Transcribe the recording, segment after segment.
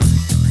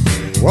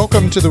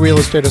Welcome to the Real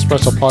Estate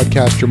Espresso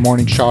Podcast, your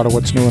morning shot of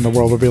what's new in the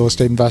world of real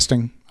estate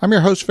investing. I'm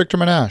your host, Victor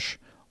Menashe.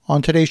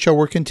 On today's show,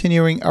 we're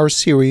continuing our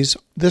series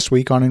this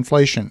week on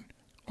inflation.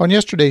 On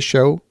yesterday's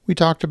show, we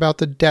talked about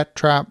the debt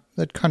trap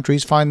that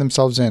countries find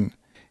themselves in.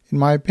 In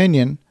my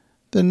opinion,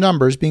 the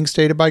numbers being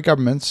stated by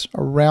governments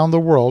around the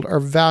world are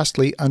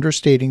vastly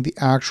understating the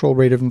actual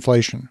rate of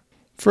inflation.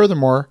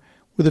 Furthermore,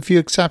 with a few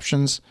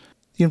exceptions,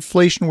 the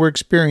inflation we're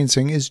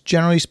experiencing is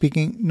generally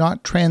speaking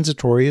not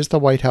transitory as the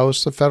White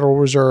House, the Federal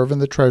Reserve,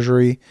 and the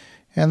Treasury,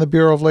 and the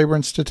Bureau of Labor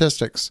and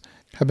Statistics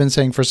have been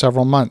saying for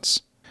several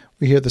months.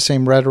 We hear the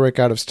same rhetoric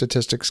out of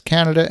Statistics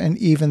Canada and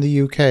even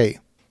the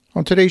UK.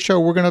 On today's show,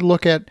 we're going to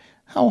look at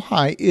how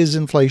high is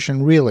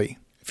inflation really.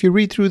 If you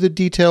read through the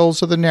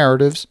details of the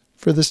narratives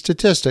for the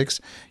statistics,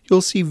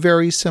 you'll see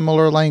very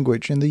similar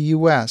language in the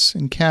US,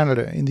 in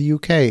Canada, in the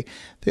UK.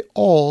 They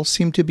all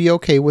seem to be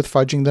okay with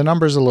fudging the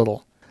numbers a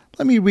little.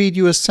 Let me read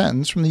you a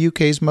sentence from the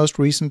UK's most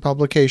recent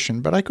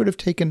publication, but I could have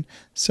taken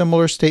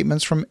similar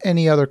statements from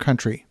any other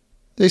country.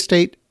 They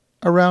state,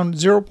 around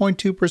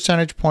 0.2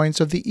 percentage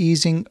points of the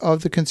easing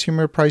of the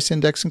Consumer Price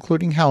Index,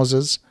 including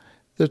houses,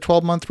 the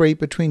 12-month rate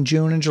between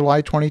June and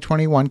July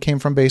 2021 came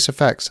from base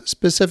effects,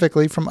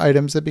 specifically from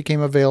items that became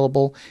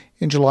available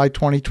in July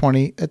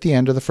 2020 at the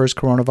end of the first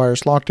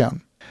coronavirus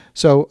lockdown.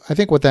 So I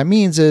think what that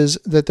means is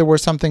that there were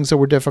some things that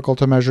were difficult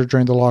to measure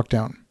during the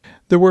lockdown.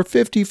 There were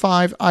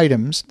 55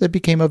 items that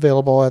became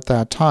available at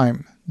that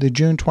time. The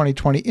June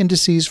 2020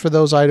 indices for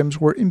those items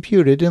were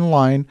imputed in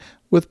line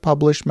with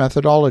published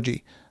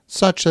methodology,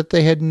 such that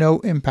they had no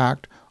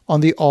impact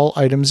on the All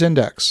Items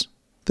Index.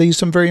 They used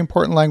some very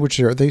important language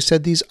here. They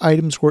said these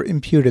items were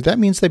imputed. That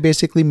means they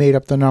basically made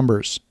up the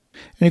numbers.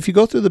 And if you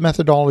go through the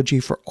methodology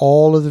for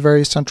all of the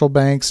various central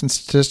banks and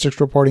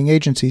statistics reporting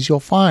agencies, you'll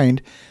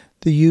find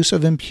the use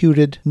of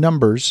imputed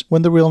numbers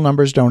when the real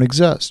numbers don't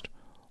exist,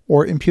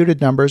 or imputed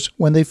numbers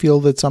when they feel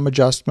that some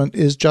adjustment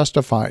is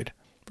justified.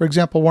 For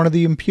example, one of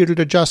the imputed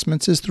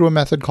adjustments is through a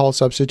method called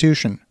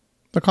substitution.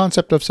 The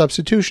concept of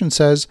substitution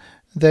says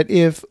that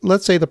if,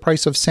 let's say, the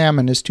price of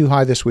salmon is too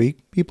high this week,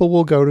 people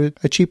will go to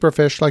a cheaper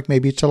fish like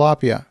maybe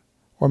tilapia,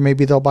 or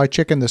maybe they'll buy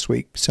chicken this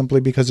week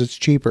simply because it's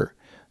cheaper.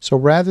 So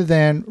rather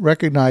than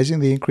recognizing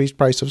the increased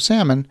price of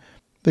salmon,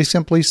 they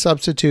simply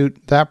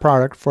substitute that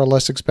product for a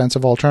less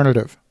expensive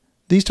alternative.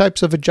 These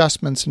types of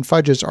adjustments and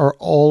fudges are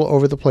all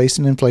over the place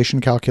in inflation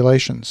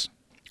calculations.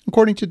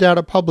 According to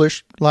data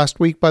published last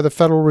week by the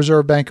Federal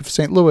Reserve Bank of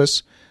St.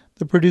 Louis,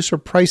 the Producer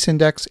Price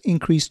Index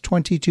increased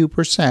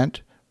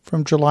 22%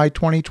 from July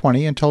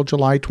 2020 until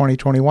July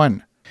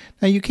 2021.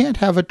 Now, you can't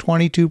have a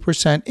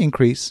 22%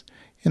 increase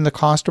in the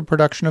cost of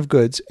production of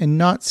goods and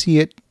not see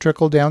it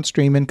trickle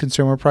downstream in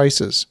consumer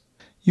prices.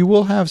 You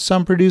will have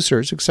some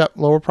producers accept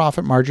lower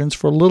profit margins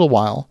for a little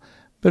while,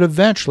 but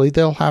eventually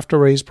they'll have to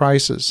raise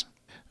prices.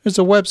 There's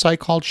a website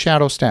called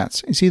Shadow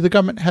Stats. You see, the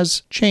government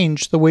has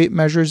changed the way it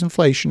measures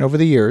inflation over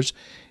the years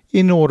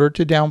in order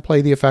to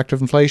downplay the effect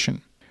of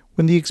inflation.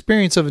 When the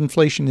experience of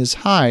inflation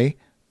is high,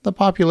 the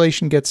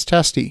population gets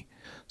testy.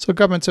 So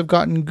governments have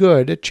gotten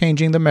good at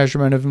changing the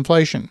measurement of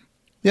inflation.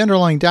 The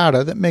underlying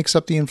data that makes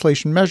up the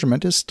inflation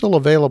measurement is still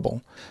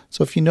available.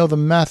 So if you know the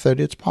method,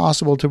 it's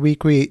possible to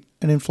recreate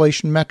an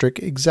inflation metric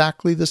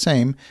exactly the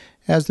same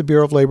as the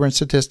Bureau of Labor and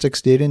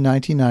Statistics did in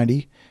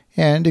 1990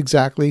 and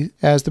exactly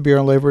as the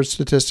Bureau of Labor and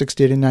Statistics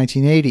did in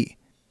 1980.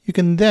 You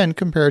can then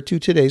compare it to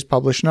today's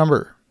published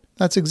number.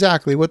 That's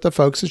exactly what the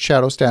folks at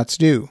Shadow Stats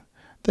do.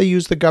 They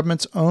use the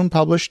government's own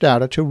published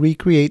data to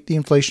recreate the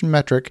inflation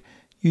metric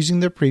using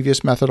their previous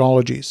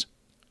methodologies.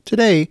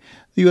 Today,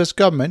 the U.S.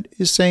 government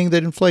is saying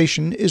that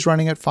inflation is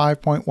running at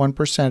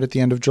 5.1% at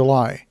the end of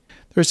July.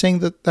 They're saying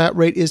that that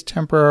rate is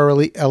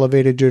temporarily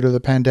elevated due to the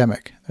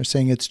pandemic. They're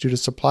saying it's due to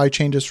supply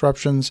chain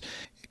disruptions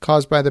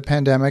caused by the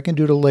pandemic and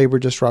due to labor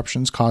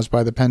disruptions caused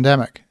by the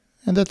pandemic,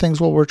 and that things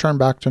will return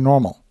back to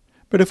normal.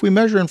 But if we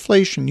measure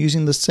inflation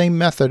using the same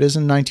method as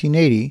in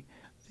 1980,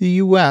 the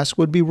U.S.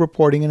 would be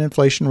reporting an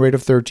inflation rate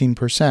of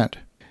 13%.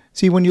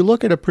 See, when you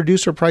look at a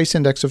producer price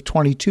index of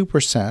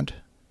 22%,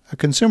 a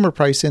consumer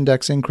price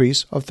index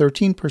increase of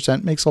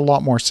 13% makes a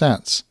lot more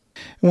sense.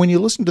 And when you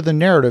listen to the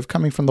narrative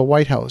coming from the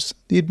White House,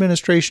 the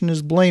administration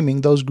is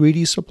blaming those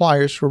greedy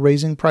suppliers for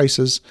raising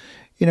prices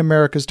in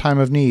America's time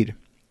of need.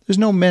 There's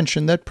no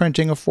mention that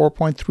printing of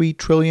 $4.3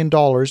 trillion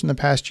in the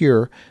past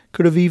year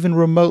could have even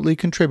remotely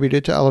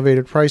contributed to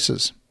elevated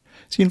prices.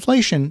 See,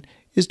 inflation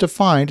is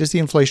defined as the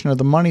inflation of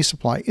the money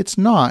supply. It's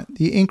not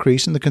the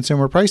increase in the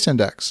consumer price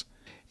index.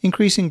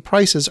 Increasing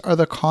prices are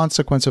the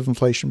consequence of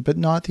inflation, but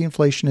not the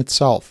inflation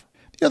itself.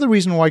 The other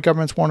reason why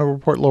governments want to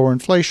report lower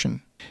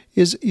inflation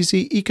is, you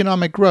see,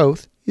 economic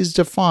growth is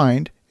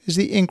defined as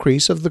the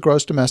increase of the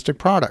gross domestic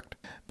product.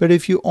 But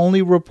if you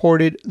only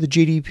reported the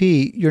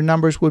GDP, your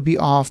numbers would be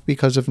off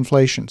because of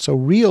inflation. So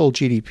real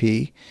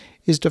GDP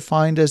is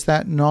defined as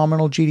that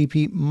nominal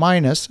GDP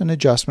minus an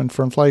adjustment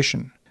for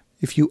inflation.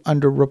 If you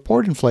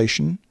underreport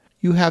inflation,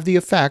 you have the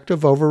effect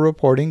of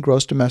overreporting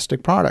gross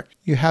domestic product.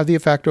 You have the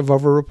effect of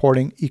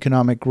overreporting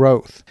economic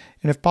growth.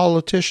 And if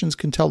politicians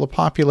can tell the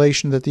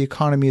population that the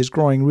economy is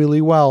growing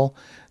really well,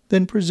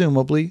 then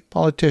presumably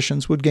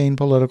politicians would gain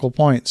political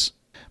points.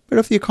 But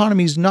if the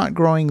economy is not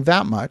growing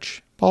that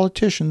much,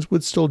 politicians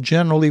would still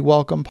generally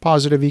welcome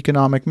positive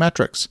economic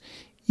metrics,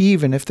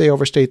 even if they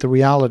overstate the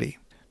reality.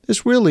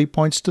 This really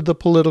points to the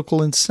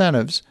political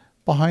incentives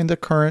behind the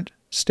current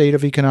state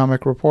of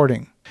economic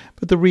reporting.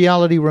 But the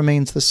reality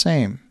remains the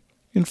same.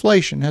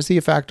 Inflation has the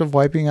effect of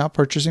wiping out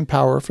purchasing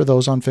power for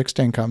those on fixed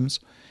incomes.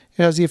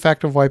 It has the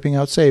effect of wiping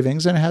out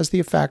savings, and it has the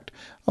effect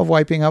of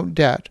wiping out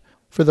debt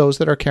for those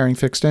that are carrying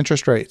fixed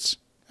interest rates.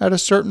 At a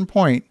certain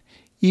point,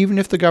 even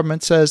if the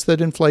government says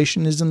that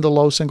inflation is in the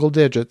low single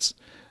digits,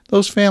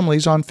 those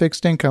families on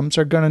fixed incomes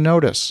are going to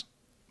notice.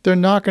 They're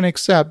not going to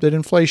accept that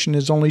inflation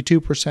is only 2%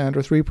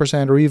 or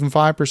 3% or even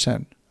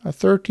 5%. A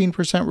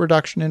 13%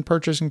 reduction in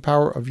purchasing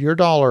power of your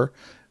dollar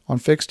on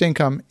fixed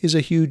income is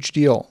a huge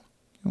deal.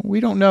 We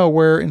don't know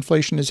where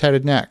inflation is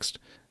headed next.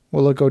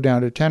 Will it go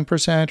down to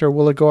 10% or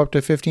will it go up to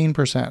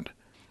 15%?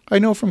 I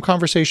know from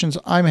conversations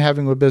I'm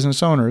having with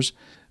business owners,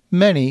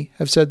 many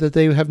have said that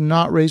they have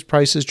not raised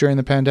prices during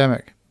the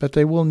pandemic, but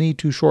they will need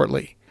to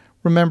shortly.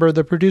 Remember,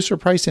 the producer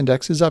price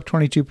index is up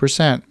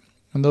 22%,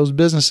 and those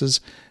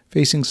businesses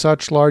facing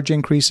such large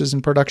increases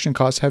in production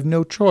costs have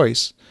no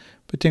choice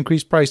but to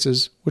increase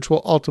prices, which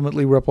will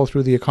ultimately ripple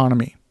through the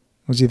economy.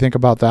 As you think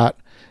about that,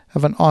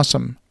 have an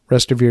awesome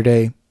rest of your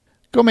day.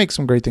 Go make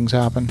some great things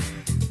happen.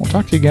 We'll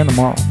talk to you again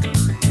tomorrow.